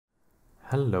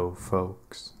Hello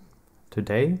folks.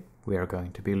 Today we are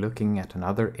going to be looking at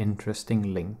another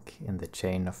interesting link in the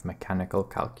chain of mechanical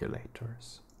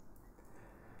calculators.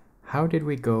 How did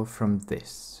we go from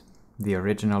this, the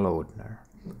original Odhner,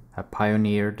 a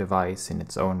pioneer device in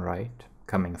its own right,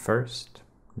 coming first,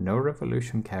 no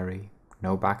revolution carry,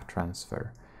 no back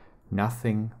transfer,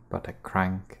 nothing but a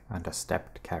crank and a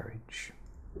stepped carriage,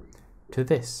 to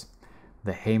this,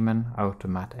 the Heyman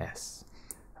Automat S,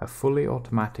 a fully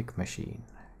automatic machine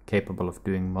capable of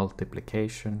doing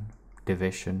multiplication,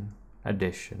 division,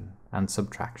 addition, and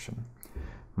subtraction,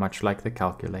 much like the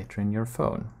calculator in your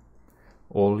phone,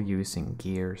 all using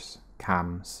gears,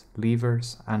 cams,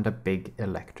 levers, and a big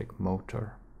electric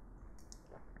motor.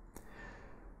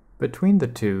 Between the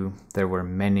two, there were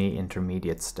many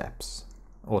intermediate steps: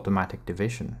 automatic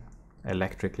division,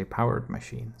 electrically powered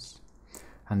machines,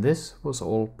 and this was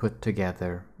all put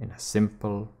together in a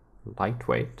simple,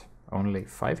 lightweight, only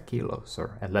 5 kilos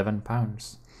or 11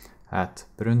 pounds, at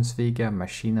Brunsviga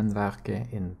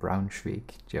Maschinenwerke in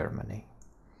Braunschweig, Germany.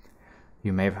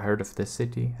 You may have heard of this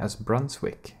city as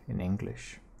Brunswick in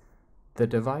English. The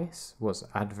device was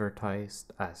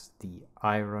advertised as the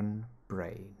Iron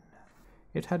Brain.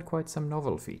 It had quite some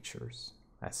novel features: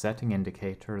 a setting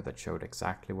indicator that showed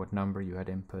exactly what number you had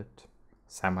input,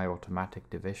 semi-automatic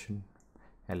division,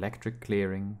 electric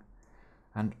clearing,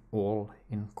 and all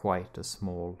in quite a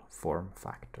small form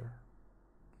factor.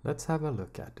 Let's have a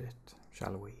look at it,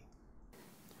 shall we?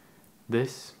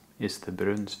 This is the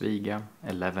Brunsviga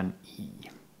 11E,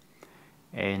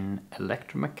 an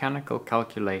electromechanical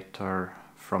calculator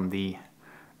from the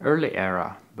early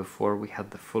era before we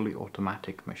had the fully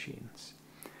automatic machines.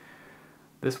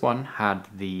 This one had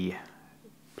the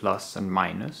plus and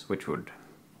minus, which would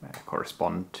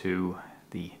correspond to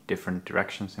the different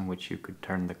directions in which you could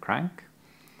turn the crank,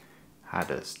 had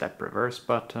a step reverse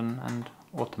button and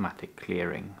automatic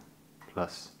clearing,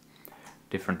 plus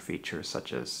different features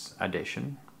such as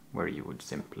addition, where you would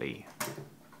simply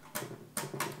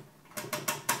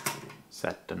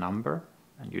set the number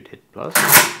and you'd hit plus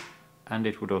and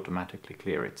it would automatically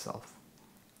clear itself.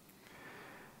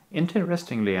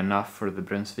 Interestingly enough, for the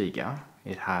Brunsviga,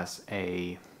 it has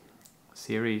a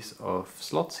series of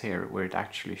slots here where it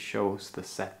actually shows the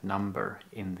set number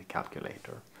in the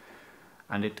calculator.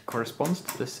 And it corresponds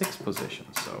to the 6th position,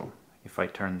 so if I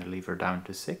turn the lever down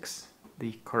to 6,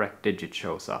 the correct digit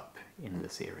shows up in the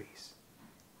series.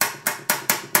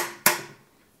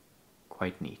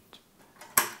 Quite neat.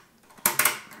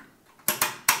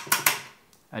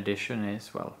 Addition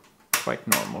is, well, quite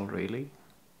normal really.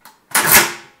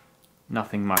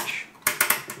 Nothing much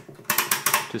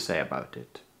to say about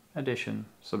it. Addition,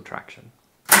 subtraction.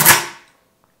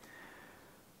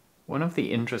 One of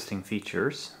the interesting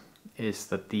features is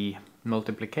that the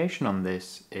multiplication on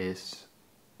this is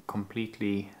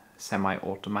completely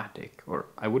semi-automatic, or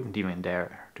I wouldn't even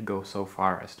dare to go so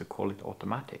far as to call it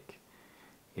automatic.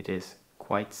 It is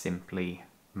quite simply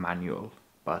manual,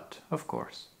 but of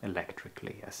course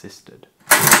electrically assisted.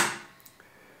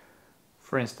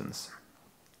 For instance,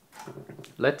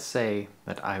 let's say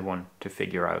that I want to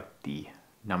figure out the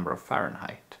number of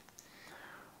Fahrenheit.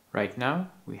 Right now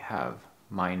we have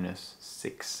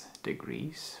 -6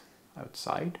 degrees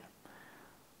outside,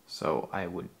 so I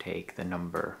would take the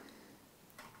number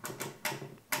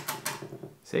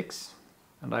 6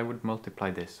 and I would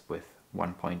multiply this with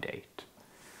 1.8.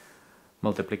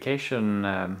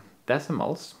 Multiplication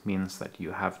decimals means that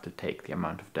you have to take the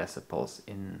amount of decibels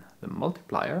in the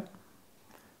multiplier,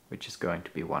 which is going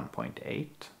to be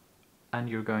 1.8, and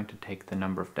you're going to take the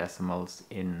number of decimals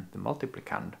in the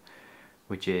multiplicand,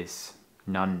 which is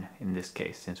none in this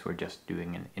case, since we're just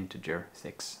doing an integer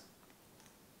 6.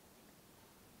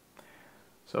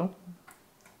 So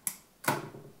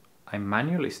I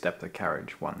manually step the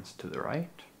carriage once to the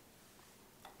right.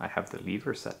 I have the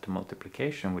lever set to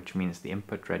multiplication, which means the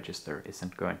input register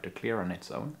isn't going to clear on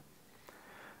its own.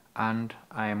 And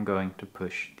I am going to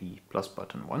push the plus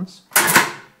button once.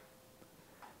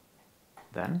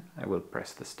 Then I will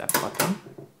press the step button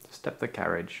to step the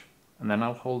carriage, and then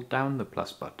I'll hold down the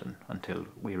plus button until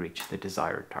we reach the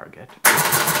desired target.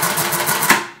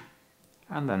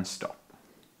 And then stop.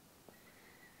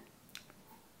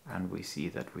 And we see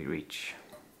that we reach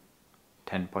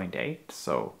 10.8,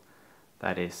 so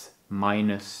that is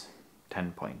minus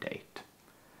 10.8.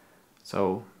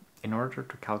 So in order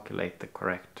to calculate the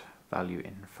correct value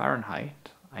in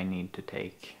Fahrenheit, I need to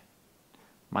take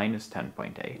minus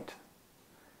 10.8,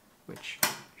 which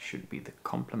should be the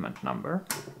complement number,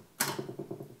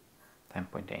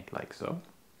 10.8 like so,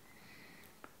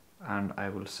 and I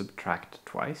will subtract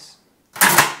twice,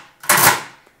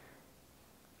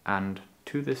 and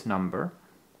to this number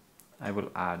I will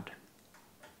add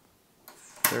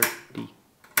 32,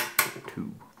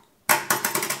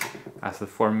 as the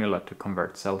formula to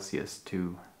convert Celsius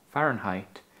to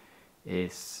Fahrenheit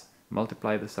is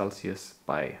multiply the Celsius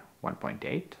by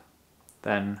 1.8,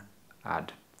 then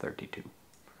add 32,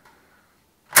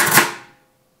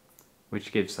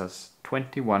 which gives us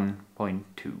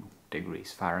 21.2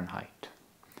 degrees Fahrenheit.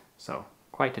 So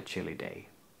quite a chilly day,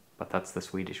 but that's the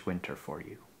Swedish winter for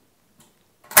you.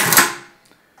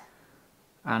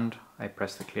 And I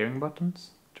press the clearing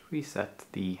buttons to reset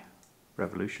the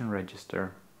revolution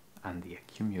register and the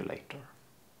accumulator.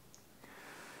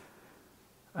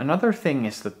 Another thing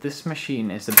is that this machine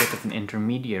is a bit of an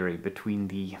intermediary between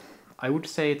the, I would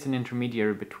say it's an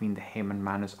intermediary between the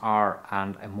Heyman-Manus R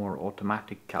and a more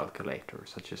automatic calculator,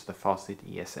 such as the Fawcett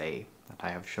ESA that I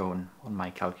have shown on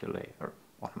my calculator,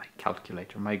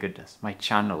 my goodness, my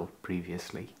channel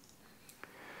previously.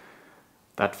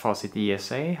 That Fawcett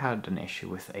ESA had an issue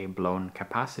with a blown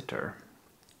capacitor,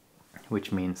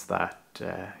 which means that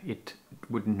it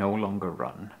would no longer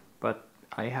run. But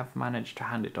I have managed to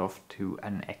hand it off to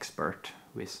an expert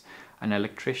who is an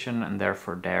electrician and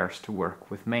therefore dares to work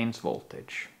with mains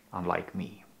voltage, unlike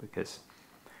me, because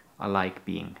I like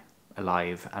being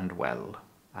alive and well,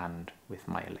 and with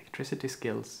my electricity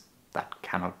skills that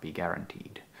cannot be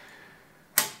guaranteed.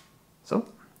 So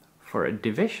for a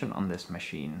division on this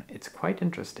machine, it's quite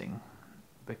interesting,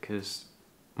 because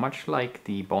much like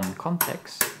the bond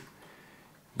context,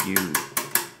 you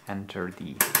enter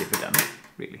the dividend,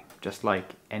 really, just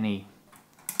like any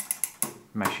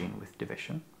machine with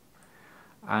division.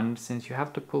 And since you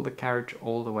have to pull the carriage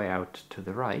all the way out to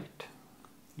the right,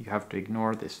 you have to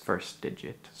ignore this first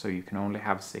digit, so you can only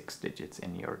have 6 digits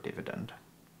in your dividend.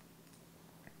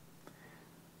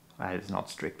 That is not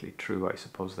strictly true. I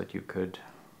suppose that you could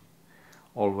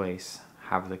always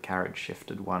have the carriage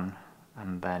shifted one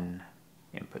and then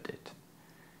input it.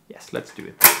 Yes, let's do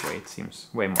it this way, it seems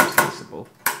way more sensible.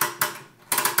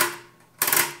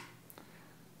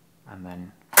 And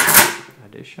then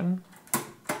addition,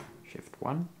 shift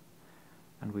 1,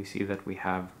 and we see that we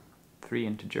have 3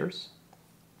 integers,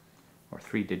 or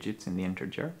 3 digits in the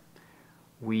integer.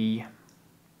 We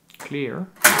clear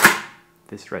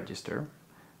this register,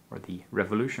 or the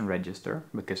revolution register,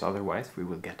 because otherwise we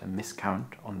will get a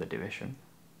miscount on the division.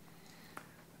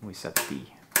 We set the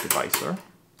divisor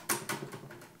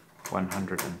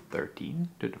 113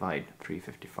 to divide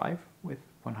 355 with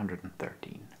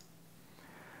 113.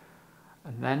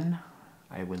 And then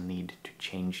I will need to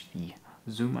change the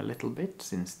zoom a little bit,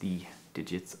 since the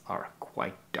digits are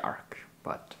quite dark,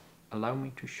 but allow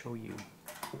me to show you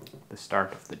the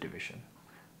start of the division.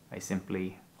 I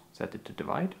simply set it to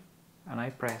divide and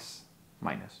I press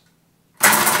minus.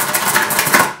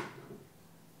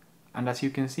 And as you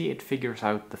can see, it figures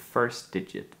out the first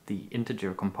digit, the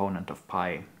integer component of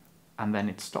pi, and then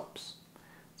it stops.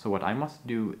 So what I must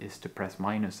do is to press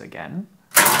minus again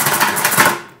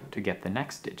to get the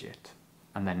next digit,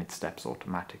 and then it steps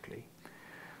automatically.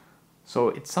 So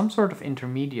it's some sort of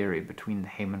intermediary between the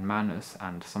Heyman-Manus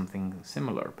and something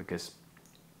similar, because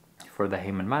for the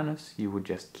Heyman-Manus you would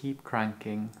just keep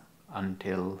cranking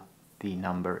until the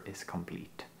number is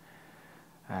complete.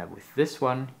 With this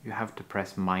one you have to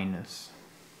press minus,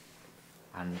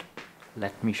 and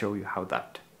let me show you how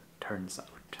that turns out.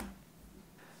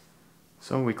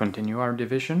 So we continue our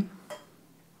division.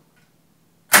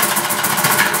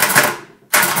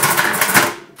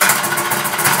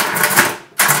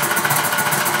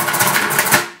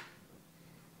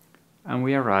 And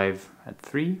we arrive at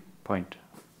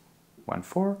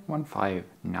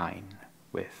 3.14159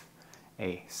 with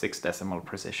a 6 decimal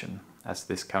precision, as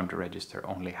this counter register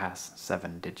only has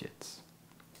 7 digits.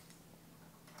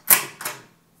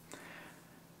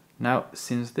 Now,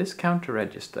 since this counter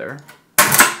register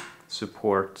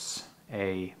supports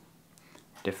a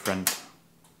different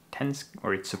tens,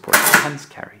 or it supports tens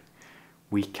carry,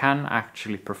 we can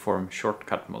actually perform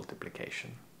shortcut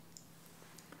multiplication.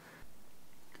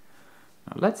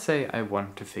 Now, let's say I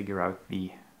want to figure out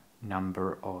the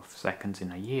number of seconds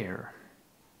in a year.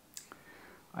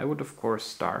 I would of course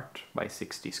start by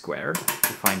 60 squared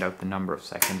to find out the number of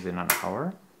seconds in an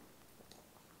hour.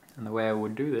 And the way I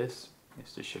would do this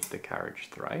is to shift the carriage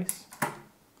thrice.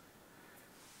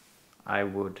 I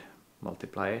would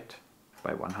multiply it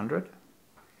by 100.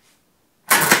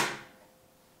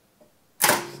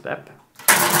 Step.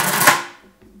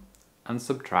 And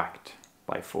subtract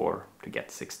by 4 to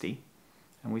get 60.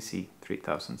 And we see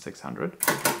 3,600.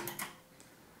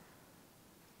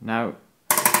 Now,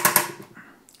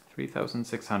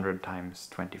 3,600 times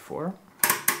 24.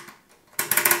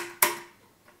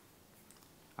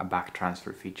 A back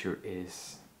transfer feature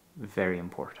is very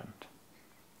important.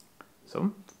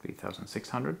 So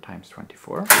 3600 times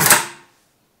 24.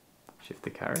 Shift the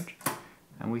carriage.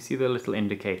 And we see the little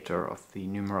indicator of the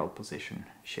numeral position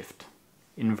shift,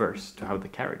 inverse to how the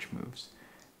carriage moves,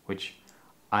 which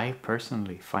I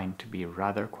personally find to be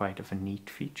rather quite of a neat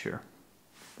feature.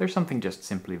 There's something just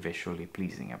simply visually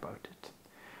pleasing about it.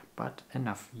 But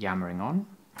enough yammering on.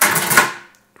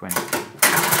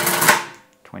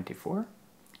 24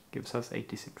 gives us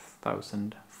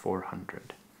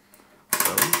 86,400.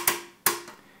 So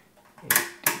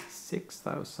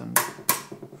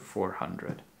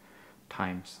 86,400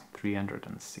 times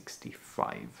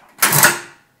 365.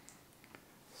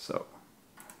 So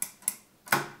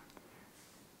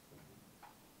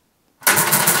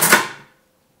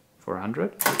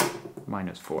 400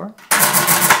 minus 4,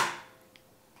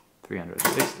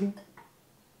 360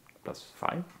 plus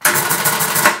 5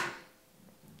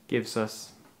 gives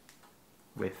us,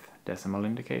 with decimal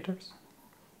indicators,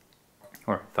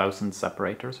 or thousand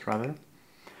separators rather,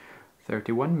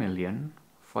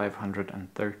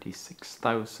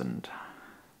 31,536,000.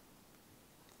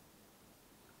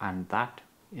 And that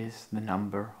is the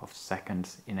number of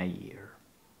seconds in a year.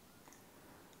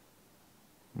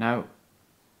 Now,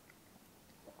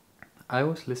 I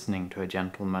was listening to a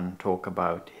gentleman talk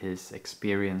about his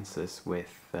experiences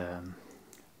with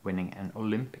winning an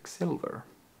Olympic silver.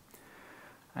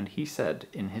 And he said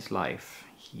in his life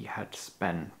he had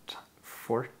spent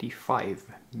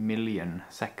 45 million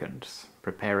seconds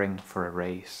preparing for a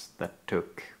race that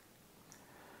took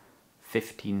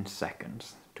 15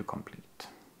 seconds to complete.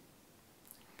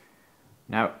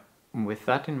 Now, with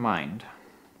that in mind,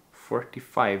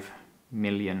 45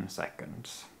 million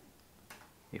seconds,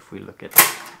 if we look at it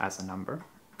as a number,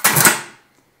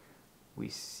 we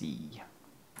see.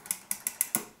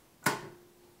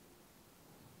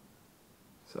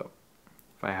 So,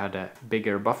 if I had a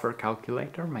bigger buffer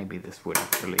calculator, maybe this would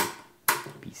actually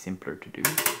be simpler to do.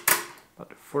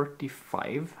 But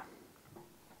 45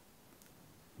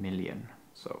 million,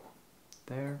 so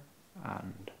there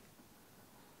and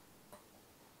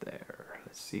there.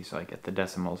 Let's see, so I get the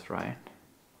decimals right.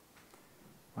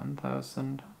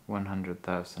 1,000,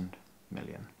 100,000,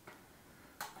 million.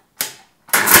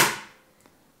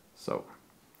 So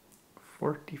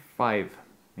 45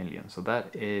 million, so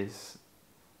that is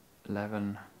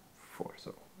 11, 4,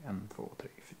 so 1, 2, 3,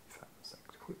 4, 5, 6,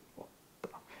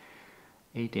 7,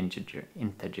 8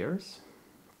 integers.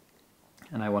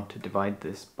 And I want to divide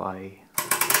this by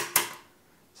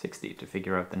 60 to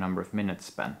figure out the number of minutes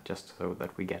spent, just so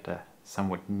that we get a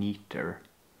somewhat neater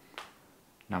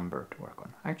number to work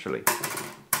on. Actually,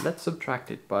 let's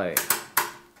subtract it by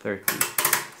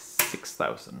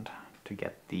 36,000 to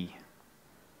get the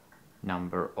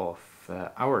number of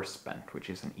hours spent, which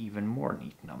is an even more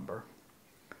neat number.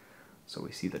 So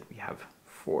we see that we have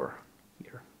 4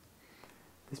 here.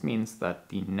 This means that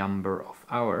the number of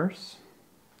hours,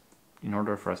 in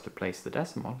order for us to place the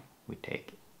decimal, we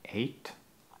take 8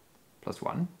 plus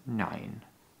 1, 9,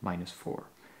 minus 4.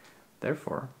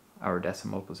 Therefore, our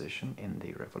decimal position in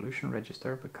the revolution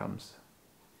register becomes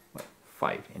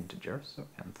 5 integers, so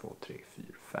 1, 2, 3,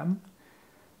 4, 5,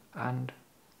 and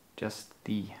just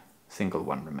the single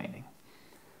one remaining.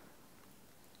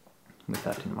 With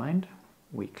that in mind,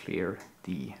 we clear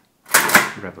the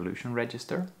revolution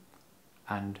register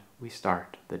and we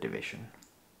start the division.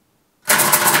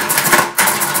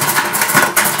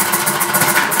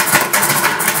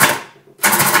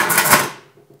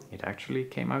 It actually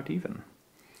came out even.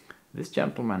 This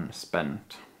gentleman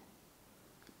spent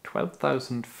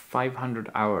 12,500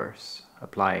 hours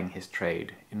applying his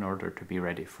trade in order to be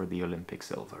ready for the Olympic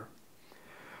silver.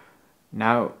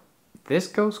 Now, this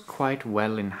goes quite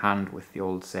well in hand with the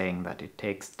old saying that it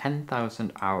takes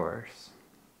 10,000 hours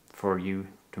for you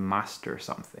to master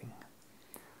something.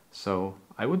 So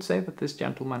I would say that this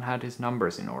gentleman had his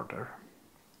numbers in order.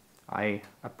 I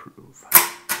approve.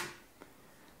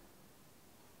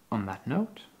 On that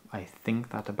note, I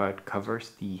think that about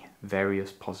covers the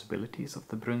various possibilities of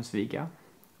the Brunsviga,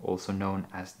 also known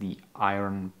as the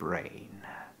iron brain.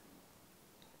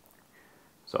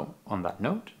 So, on that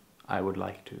note, I would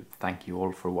like to thank you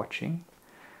all for watching.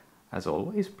 As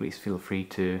always, please feel free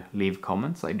to leave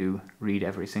comments. I do read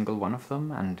every single one of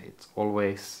them, and it's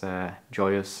always a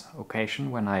joyous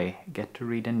occasion when I get to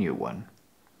read a new one.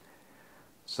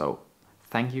 So,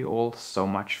 thank you all so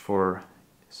much for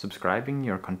subscribing,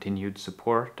 your continued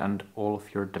support, and all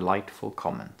of your delightful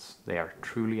comments. They are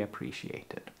truly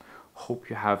appreciated. Hope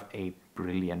you have a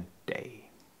brilliant day.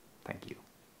 Thank you.